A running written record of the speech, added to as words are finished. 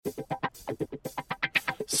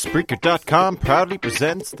Spreaker.com proudly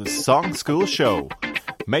presents the Songschool Show.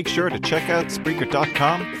 Make sure to check out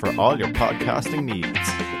Spreaker.com for all your podcasting needs.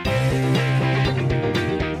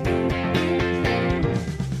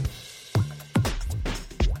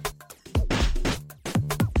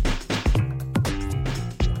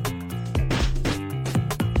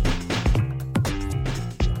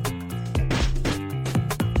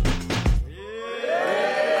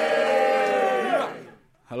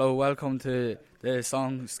 Hello, welcome to the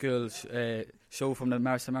Songschool show from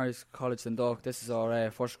the St.Marys College Dundalk. This is our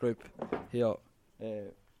first group here.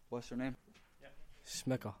 What's your name?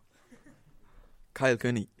 Smecker. Kyle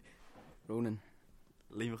Cooney. Ronan.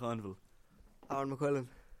 Liam McConville. Aaron McQuillan.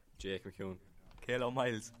 Jake McCune. Kayla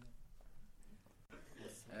Miles.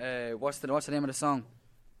 What's the name of the song?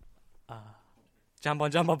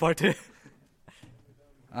 Jambon Part 2.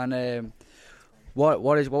 And what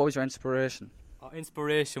was your inspiration? Our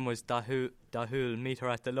inspiration was Dahul, Meet Her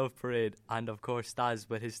at the Love Parade, and of course Staz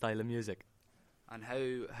with his style of music. And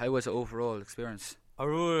how was the overall experience?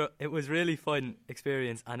 It was really fun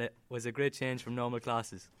experience, and it was a great change from normal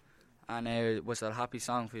classes. And was it a happy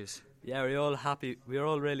song for you? Yeah, we were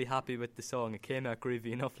all really happy with the song. It came out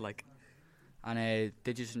groovy enough, like. And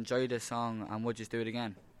did you enjoy the song, and would you do it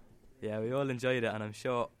again? Yeah, we all enjoyed it, and I'm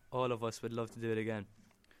sure all of us would love to do it again.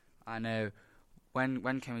 And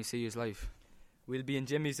when can we see you live? We'll be in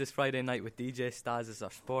Jimmy's this Friday night with DJ Staz as our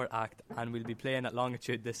sport act, and we'll be playing at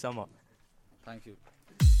Longitude this summer. Thank you.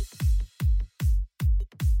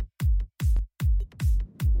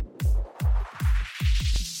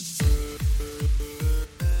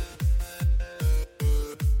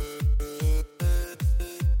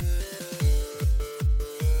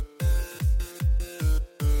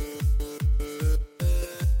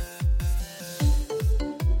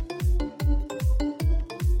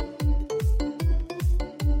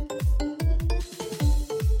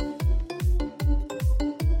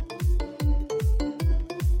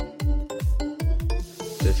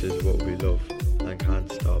 This is what we love and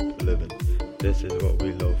can't stop living. This is what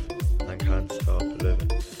we love and can't stop living.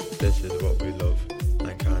 This is what we love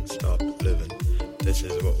and can't stop living. This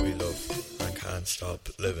is what we love and can't stop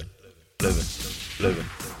living. Living, living,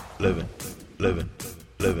 living, living,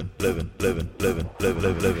 living, living, living, living, living,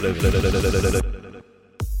 living, living, living, living.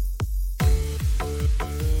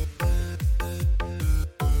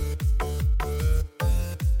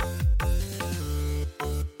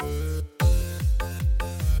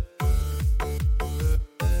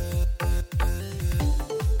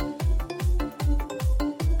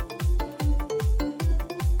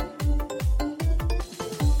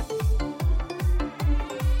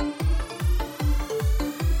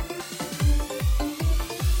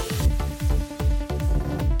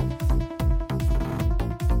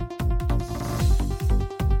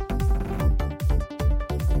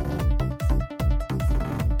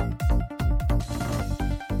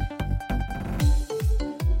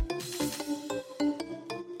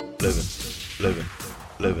 Living,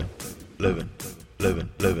 living, living, living,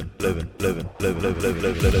 living, living, living, living, living, living, living,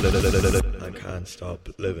 living, living, living, I can't stop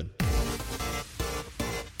living.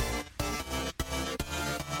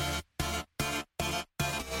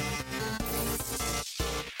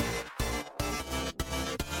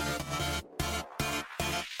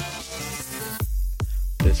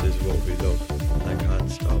 This is what we love, I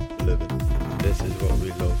can't stop living. This is what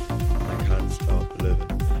we love, I can't stop living.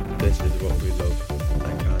 This is what we love,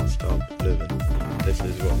 I can't stop living. This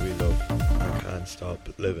is what we love, I can't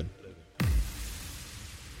stop living.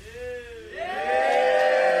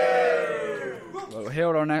 Well, here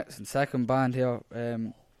are our next and second band here.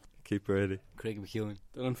 Keep ready. Craig McEwen.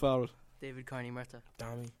 Dylan Farrell. David Carney Murta.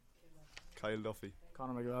 Dammy. Kyle Duffy.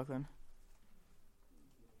 Conor McLaughlin.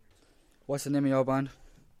 What's the name of your band?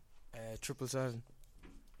 777.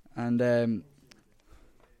 And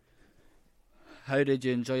how did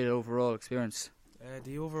you enjoy the overall experience?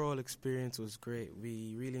 The overall experience was great.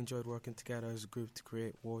 We really enjoyed working together as a group to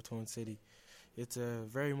create War-Torn City. It's a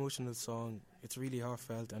very emotional song. It's really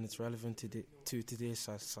heartfelt and it's relevant to today's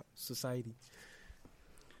society.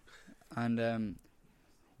 And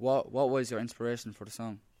what was your inspiration for the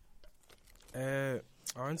song?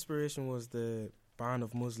 Our inspiration was the ban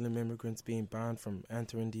of Muslim immigrants being banned from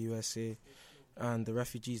entering the USA and the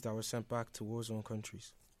refugees that were sent back to war-zone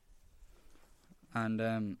countries. And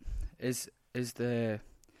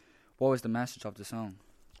what was the message of the song?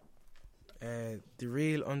 The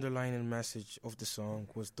real underlying message of the song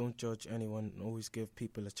was don't judge anyone and always give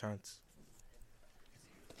people a chance.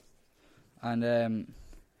 And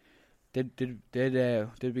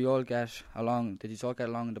did we all get along? Did you all get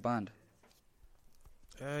along in the band?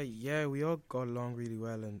 Yeah, we all got along really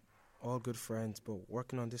well, and all good friends, but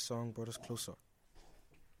working on this song brought us closer.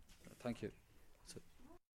 Thank you.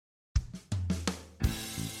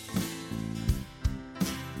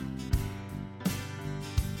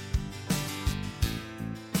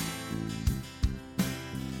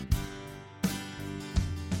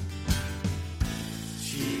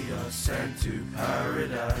 She got sent to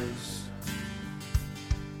paradise,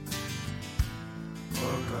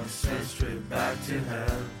 or got sent straight back to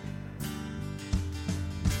hell.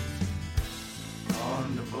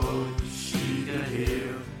 On the boat she could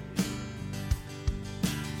hear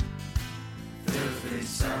the faint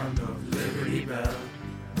sound of Liberty Bell.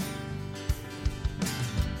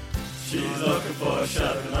 She's looking for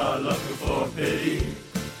shelter, not looking for pity.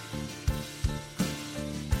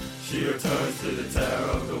 She returns to the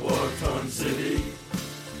terror of the war-torn city.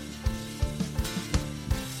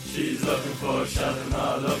 She's looking for shelter,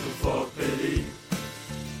 not looking for pity.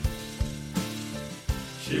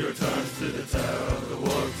 She returns to the terror of the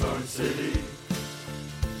war-torn city.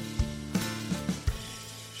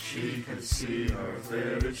 She can see her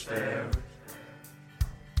village there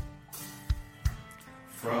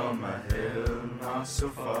from a hill not so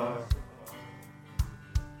far.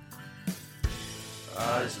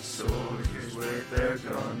 Eyes of soldiers with their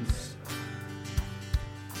guns,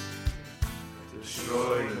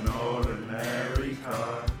 destroyed an ordinary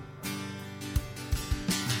car.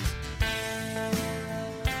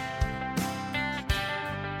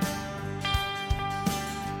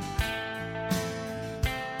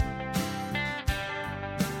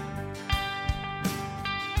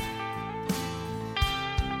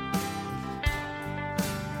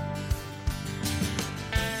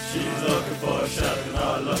 She's looking for shelter,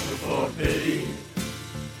 not looking for pity.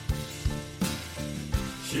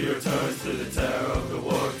 She returns to the terror of the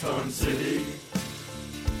war-torn city.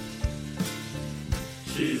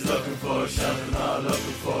 She's looking for shelter, not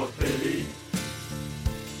looking for pity.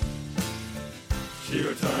 She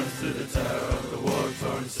returns to the terror of the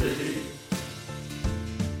war-torn city.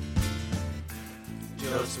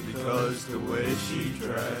 Just because the way she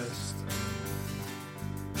dressed,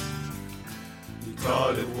 you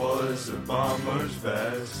thought it was a bomber's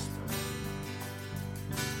vest,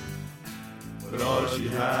 but all she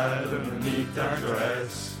had underneath that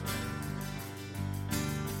dress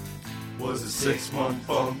was a 6-month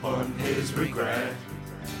bump on his regret.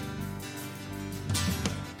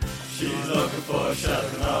 She's looking for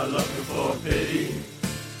shelter, not looking for pity.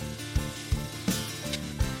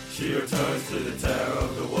 She returns to the terror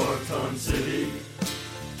of the war-torn city.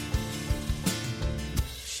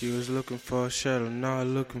 She was looking for shelter, not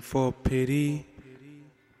looking for pity.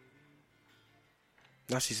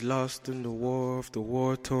 Now she's lost in the war of the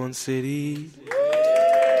war-torn city.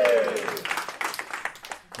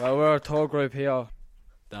 Well, we're a tour group here.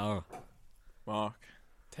 Dara. Mark.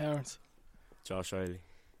 Terence. Josh Riley.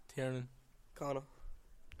 Tiernan. Connor.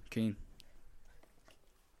 Keen.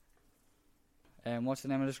 What's the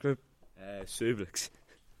name of this group? Sublix.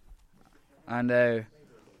 And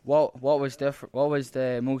what was different? What was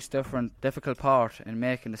the most difficult part in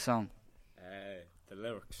making the song? The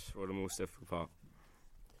lyrics were the most difficult part.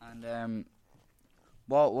 And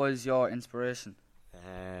what was your inspiration?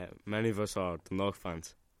 Many of us are Dundalk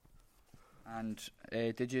fans. And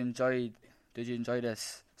did you enjoy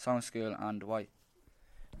this Songschool, and why?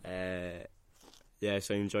 Yes,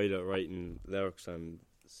 I enjoyed it, writing lyrics and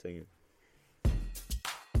singing.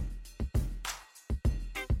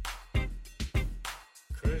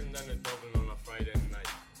 Cruising down to Dublin on a Friday night.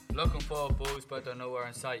 Looking for a booze, but they're nowhere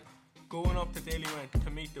in sight. Going up to Daily Went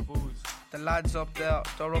to meet the booze. The lads up there,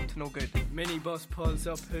 they're up to no good. Minibus pulls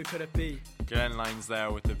up, who could it be? Glenn Lyne's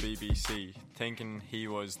there with the BBC, thinking he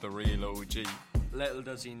was the real OG. Little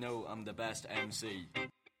does he know I'm the best MC.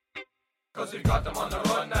 Cause we got them on the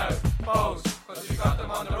run now, pose. Cause we got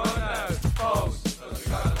them on the run now, pose. Cause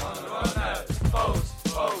we got them on the run now, pose,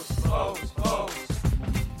 pose, pose, pose.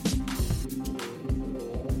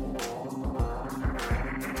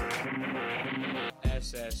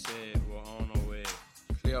 SSA, we're on our way.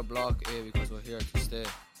 Clear block A because we're here to stay.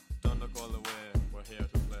 Dundalk all the way, we're here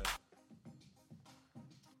to play.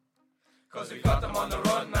 Cause we got them on the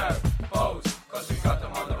run now, pose. Cause we got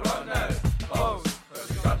them on the run now, pose. Cause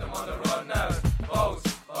we got them on the run now, pose,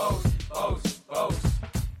 pose, pose, pose.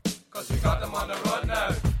 Cause we got them on the run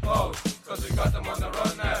now, pose. Cause we got them on the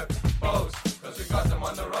run now, pose. Cause we got them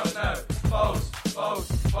on the run now, pose, pose,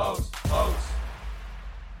 pose, pose.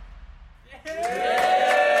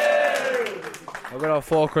 We've got our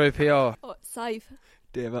folk group here. Oh, Saif.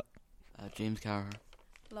 David. James Carver.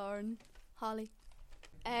 Lauren. Holly.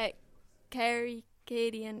 Carrie,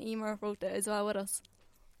 Katie and Emer wrote it as well with us.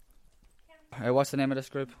 What's the name of this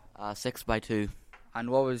group? 6x2. And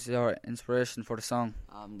what was your inspiration for the song?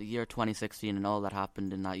 The year 2016 and all that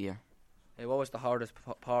happened in that year. What was the hardest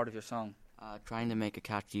part of your song? Trying to make a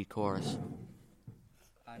catchy chorus.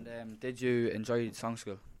 And did you enjoy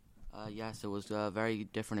Songschool? Yes, it was a very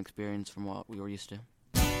different experience from what we were used to.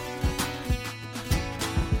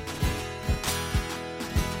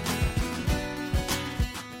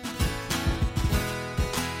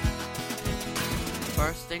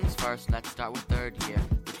 First things first, let's start with third year.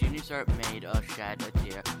 The junior cert made us shed a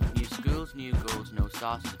tear. New schools, new goals, no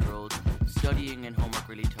sausage rolls. Studying and homework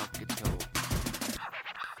really took its toll.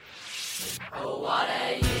 Oh, what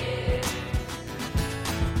a year!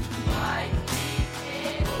 Might be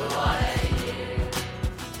it. Oh, what a year!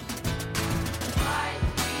 Might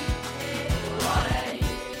be it. Oh, what a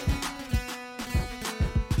year!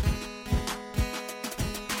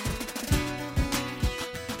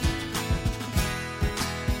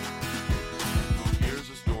 Here's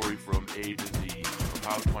a story from A to Z of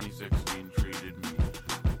how 2016 treated me.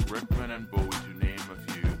 Rickman and Bowie, to name a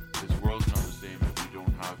few. This world's not the same if we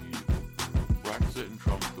don't have you. Brexit and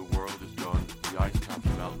Trump, the world is done. The ice caps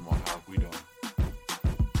melt, and what have we done?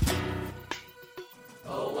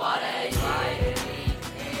 Oh, what a year!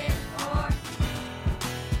 Oh,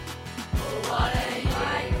 what a year! Oh,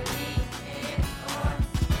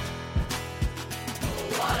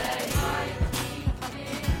 what a year!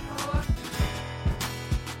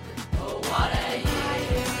 Oh, what a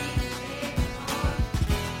year!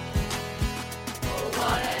 Oh,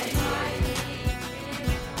 what a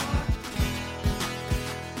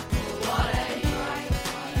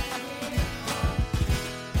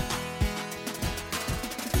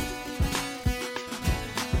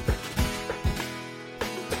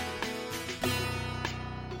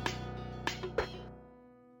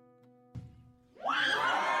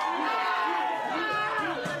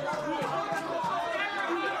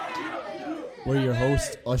We're your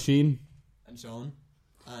hosts, Oisín and Sean,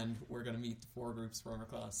 and we're going to meet the 4 groups from our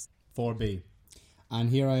class. 4B. And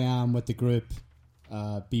here I am with the group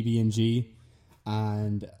BB&G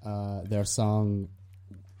and their song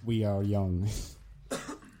We Are Young.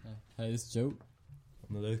 Hey, it's Joe.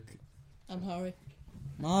 I'm Luke. I'm Harry.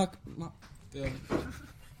 Mark. Good.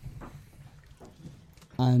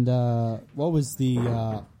 And what was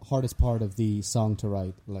the hardest part of the song to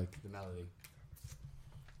write, like the melody?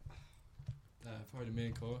 Probably the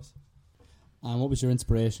main chorus. And what was your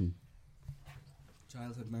inspiration?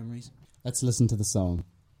 Childhood memories. Let's listen to the song.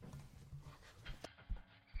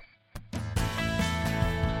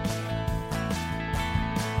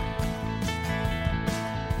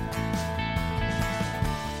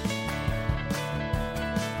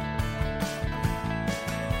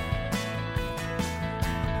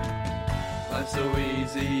 Life's so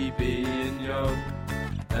easy being young,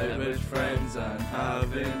 out with friends and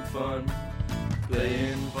having fun,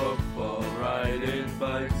 playing football, riding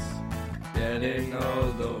bikes, getting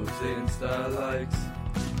all those Insta likes.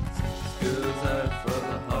 School's out for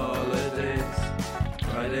the holidays,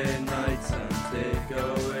 Friday nights and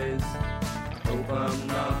takeaways. Hope I'm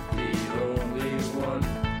not the only one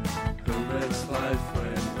who missed life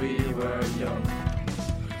when we were young.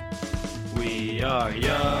 We are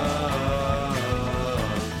young,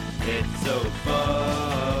 it's so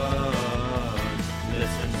fun.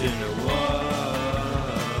 Listen to the one.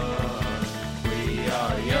 We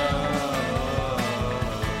are young.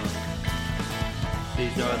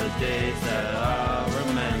 These are the days that I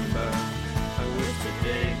remember. I wish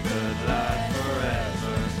today could last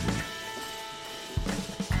forever.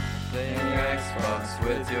 Playing Xbox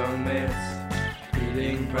with your mates,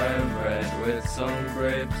 eating brown bread with some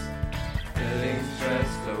grapes. Feeling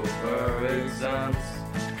stressed over exams,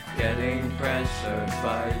 getting pressured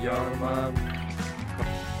by your mom,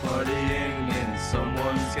 partying in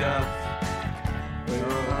someone's gaff. We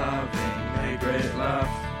were having a great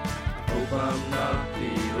laugh. Hope I'm not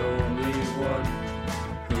the only one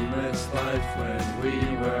who missed life when we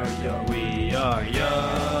were young. We are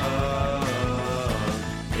young,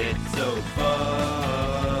 it's so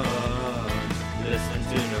fun. Listen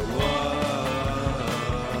to the one.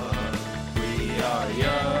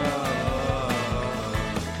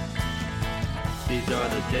 These are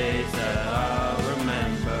the days that I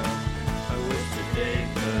remember. I wish today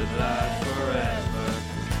could last forever.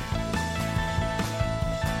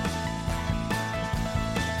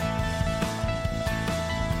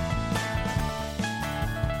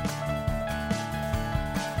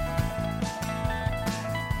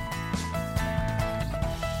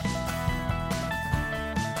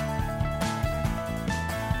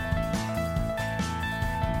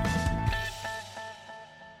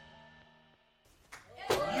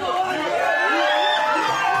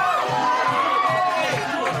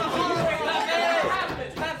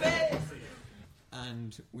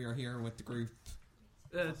 group?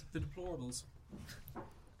 The Deplorables.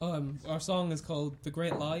 Our song is called The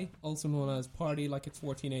Great Lie, also known as Party Like It's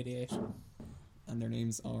 1488. And their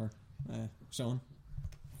names are Sean,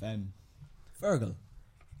 Ben, Fergal,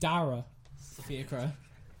 Dara, Sophia,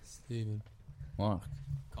 Stephen, Mark,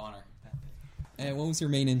 Connor. What was your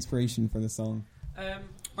main inspiration for the song?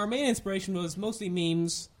 Our main inspiration was mostly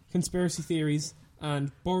memes, conspiracy theories,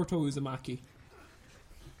 and Boruto Uzumaki.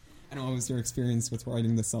 And what was your experience with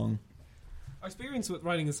writing the song? Our experience with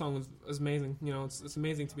writing the song was amazing. You know, it's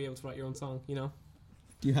amazing to be able to write your own song, you know.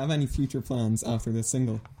 Do you have any future plans after this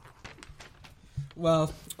single?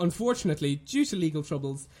 Well, unfortunately, due to legal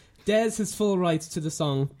troubles, Des has full rights to the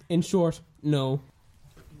song. In short, no.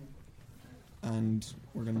 And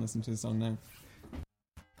we're going to listen to the song now.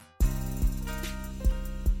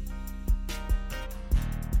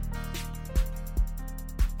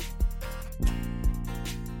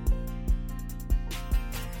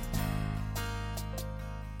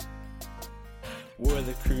 We're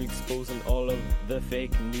the crew exposing all of the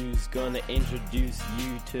fake news. Gonna introduce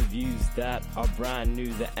you to views that are brand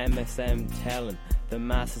new. The MSM telling the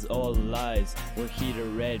masses all lies. We're here to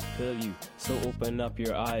red pill you, so open up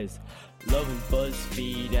your eyes. Loving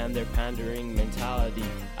BuzzFeed and their pandering mentality.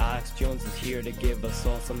 Alex Jones is here to give us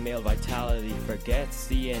all some male vitality. Forget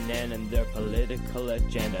CNN and their political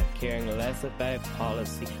agenda, caring less about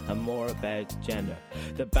policy and more about gender.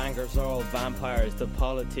 The bankers are all vampires, the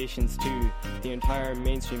politicians too. The entire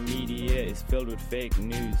mainstream media is filled with fake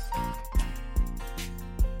news.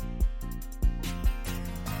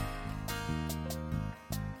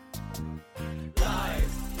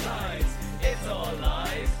 Lies, it's all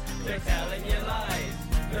lies. They're telling you lies,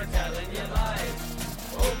 they're telling you lies.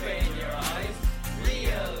 Open your eyes,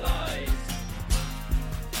 realize.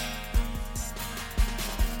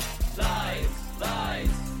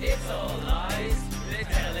 Lies, it's all lies. They're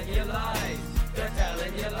telling you lies, they're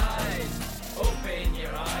telling you lies. Open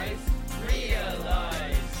your eyes,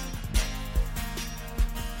 realize.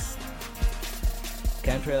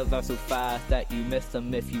 Chemtrails are so fast that you miss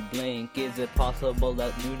them if you blink. Is it possible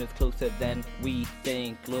that moon is closer than we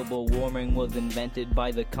think? Global warming was invented by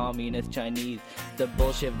the communist Chinese. The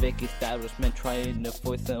Bolshevik establishment trying to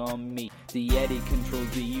force it on me. The Yeti controls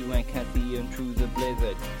the UN, can't see him through the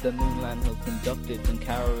blizzard. The moon land was conducted and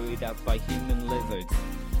carried out by human lizards.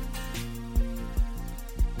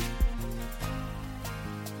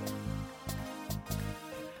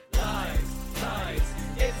 Lies,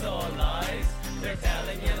 it's all lies. They're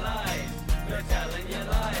telling you lies, they're telling you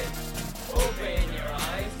lies. Open your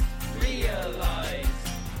eyes, realize.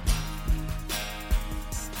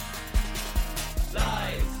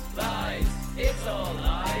 Lies, it's all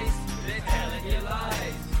lies. They're telling you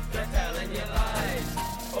lies, they're telling you lies.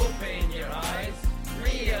 Open your eyes,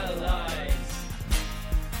 realize.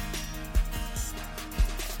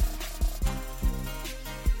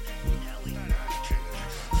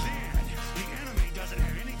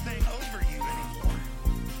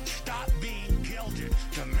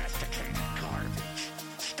 Domesticated garbage.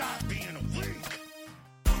 Stop being weak.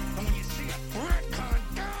 And when you see a threat coming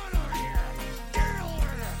down on you, deal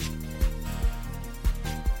with it.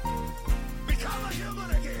 Become a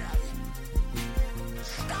human again.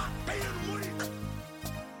 Stop being weak.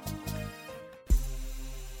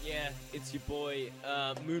 Yeah, it's your boy,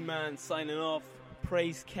 Moonman signing off.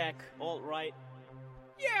 Praise Keck, alt-right.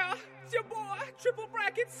 Yeah, it's your boy, Triple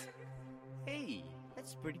Brackets. Hey,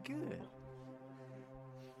 that's pretty good.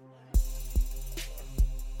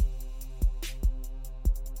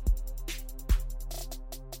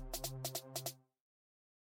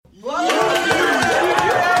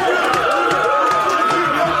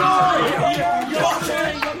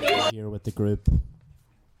 Here with the group.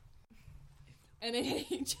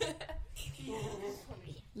 NAH.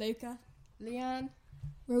 Luca. Leanne.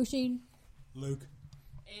 Roisin. Luke.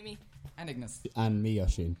 Amy. And Ignis. And me,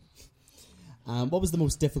 Oshin. What was the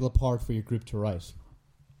most difficult part for your group to write?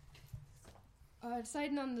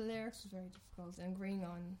 Deciding on the lyrics was very difficult and agreeing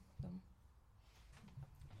on them.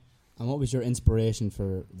 And what was your inspiration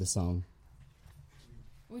for the song?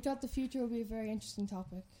 We thought the future would be a very interesting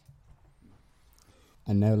topic.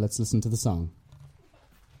 And now let's listen to the song.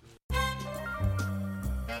 I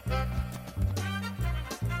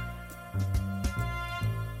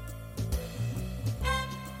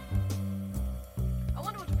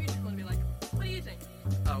wonder what the future's going to be like. What do you think?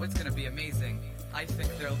 Oh, it's going to be amazing. I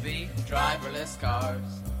think there'll be driverless cars,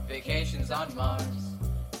 vacations on Mars,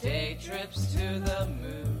 day trips to the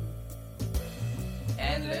moon,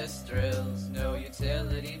 endless thrills, no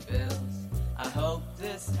utility bills. I hope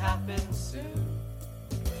this happens soon.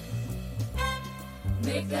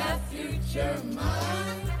 Make that future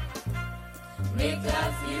mine. Make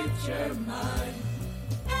that future mine.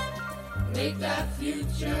 Make that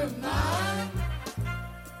future mine.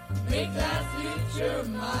 Make that future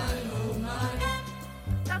mine, oh mine.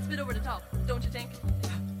 That's a bit over the top, don't you think?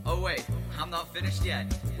 Oh wait, I'm not finished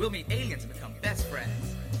yet. We'll meet aliens and become best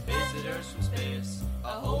friends. Visitors from space, a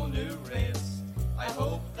whole new race. I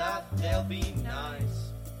hope that they'll be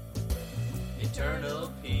nice.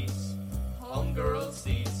 Eternal peace, hunger will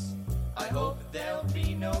cease. I hope there'll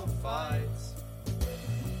be no fights.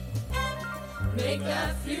 Make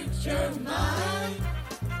that future mine.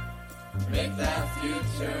 Make that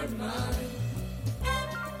future mine.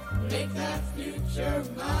 Make that future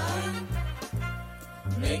mine.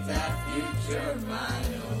 Make that future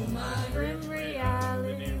mine, oh mine. When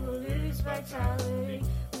reality will lose vitality,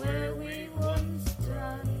 where we once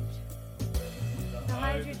died. The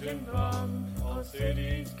hydrogen bomb, all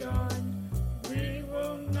cities gone. We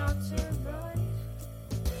will not survive.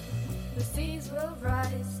 The seas will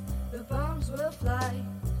rise, the bombs will fly.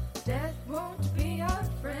 Death won't be our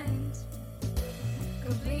friend.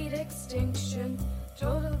 Complete extinction,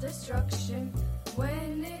 total destruction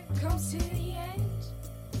when it comes to the end.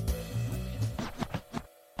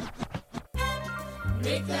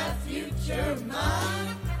 Make that future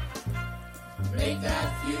mine. Make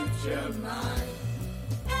that future mine.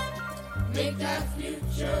 Make that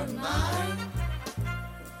future mine.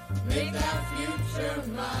 Make that future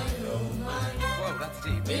mine, oh mine. Whoa, that's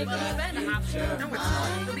deep. Make that future No, it's not.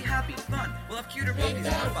 mine. It'll be happy and fun. We'll have cuter babies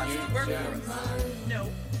and robots who work for us. No,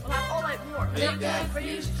 we'll have all-out war. Make that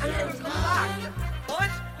British and future everyone's coming back.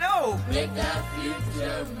 What? No! Make that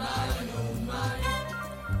future mine, oh mine.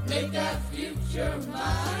 Make that future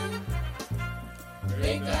mine.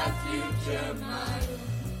 Make that future mine.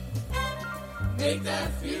 Make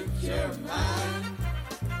that future mine.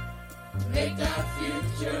 Make that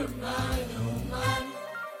future mine, oh mine.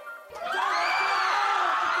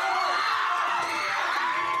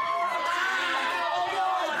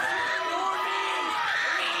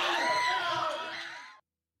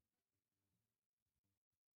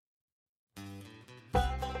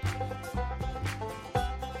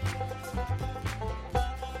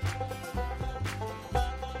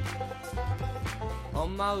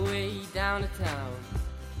 On my way down to town,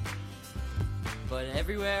 but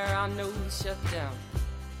everywhere I know is shut down.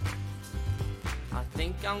 I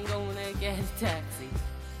think I'm gonna get a taxi,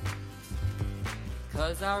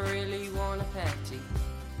 'cause I really want a patchy.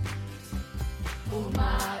 Oh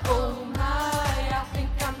my, I think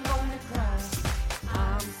I'm gonna cry.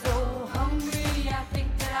 I'm so hungry, I think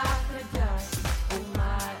that I could die. Oh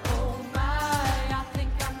my, I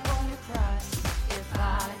think I'm gonna cry if I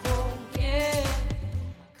don't get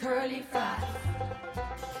curly fries.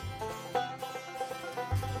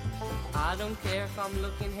 I don't care if I'm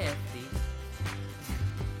looking hefty,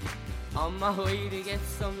 on my way to get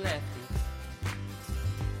some lefty,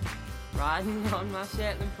 riding on my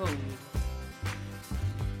Shetland pony,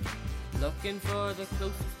 looking for the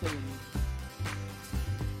closest tune.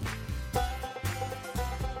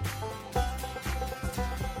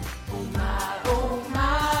 Oh my,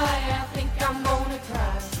 I think I'm gonna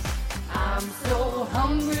cry. I'm so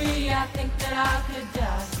hungry, I think that I could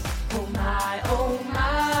die. Oh my,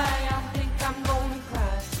 I think I'm gonna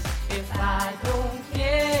cry if I don't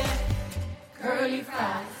get curly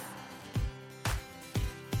fries.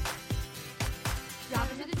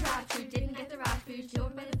 Driving to the drive-thru, didn't get the right food.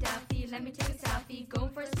 Showed by the Delphi, let me take a selfie.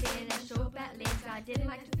 Going for a spin and show up at Liz. I didn't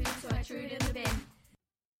like the food, so I threw it in the bin.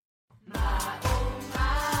 Oh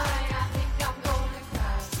my, I think I'm gonna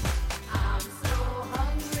cry. I'm so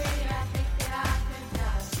hungry, I think that I could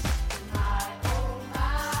die. Oh my,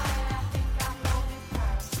 I think I'm gonna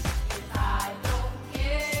cry if I don't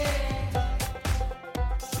get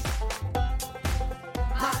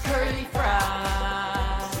my curly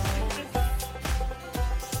fries.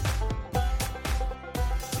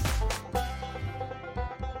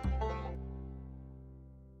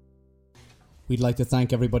 We'd like to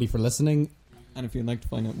thank everybody for listening. And if you'd like to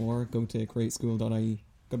find out more, go to createschool.ie.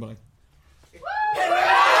 Goodbye.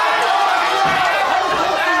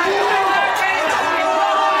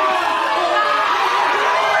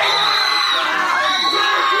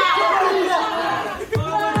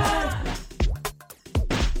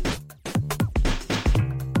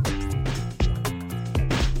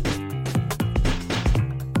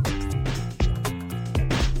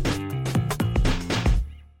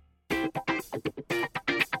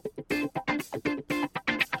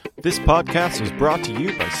 This podcast is brought to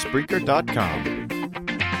you by Spreaker.com.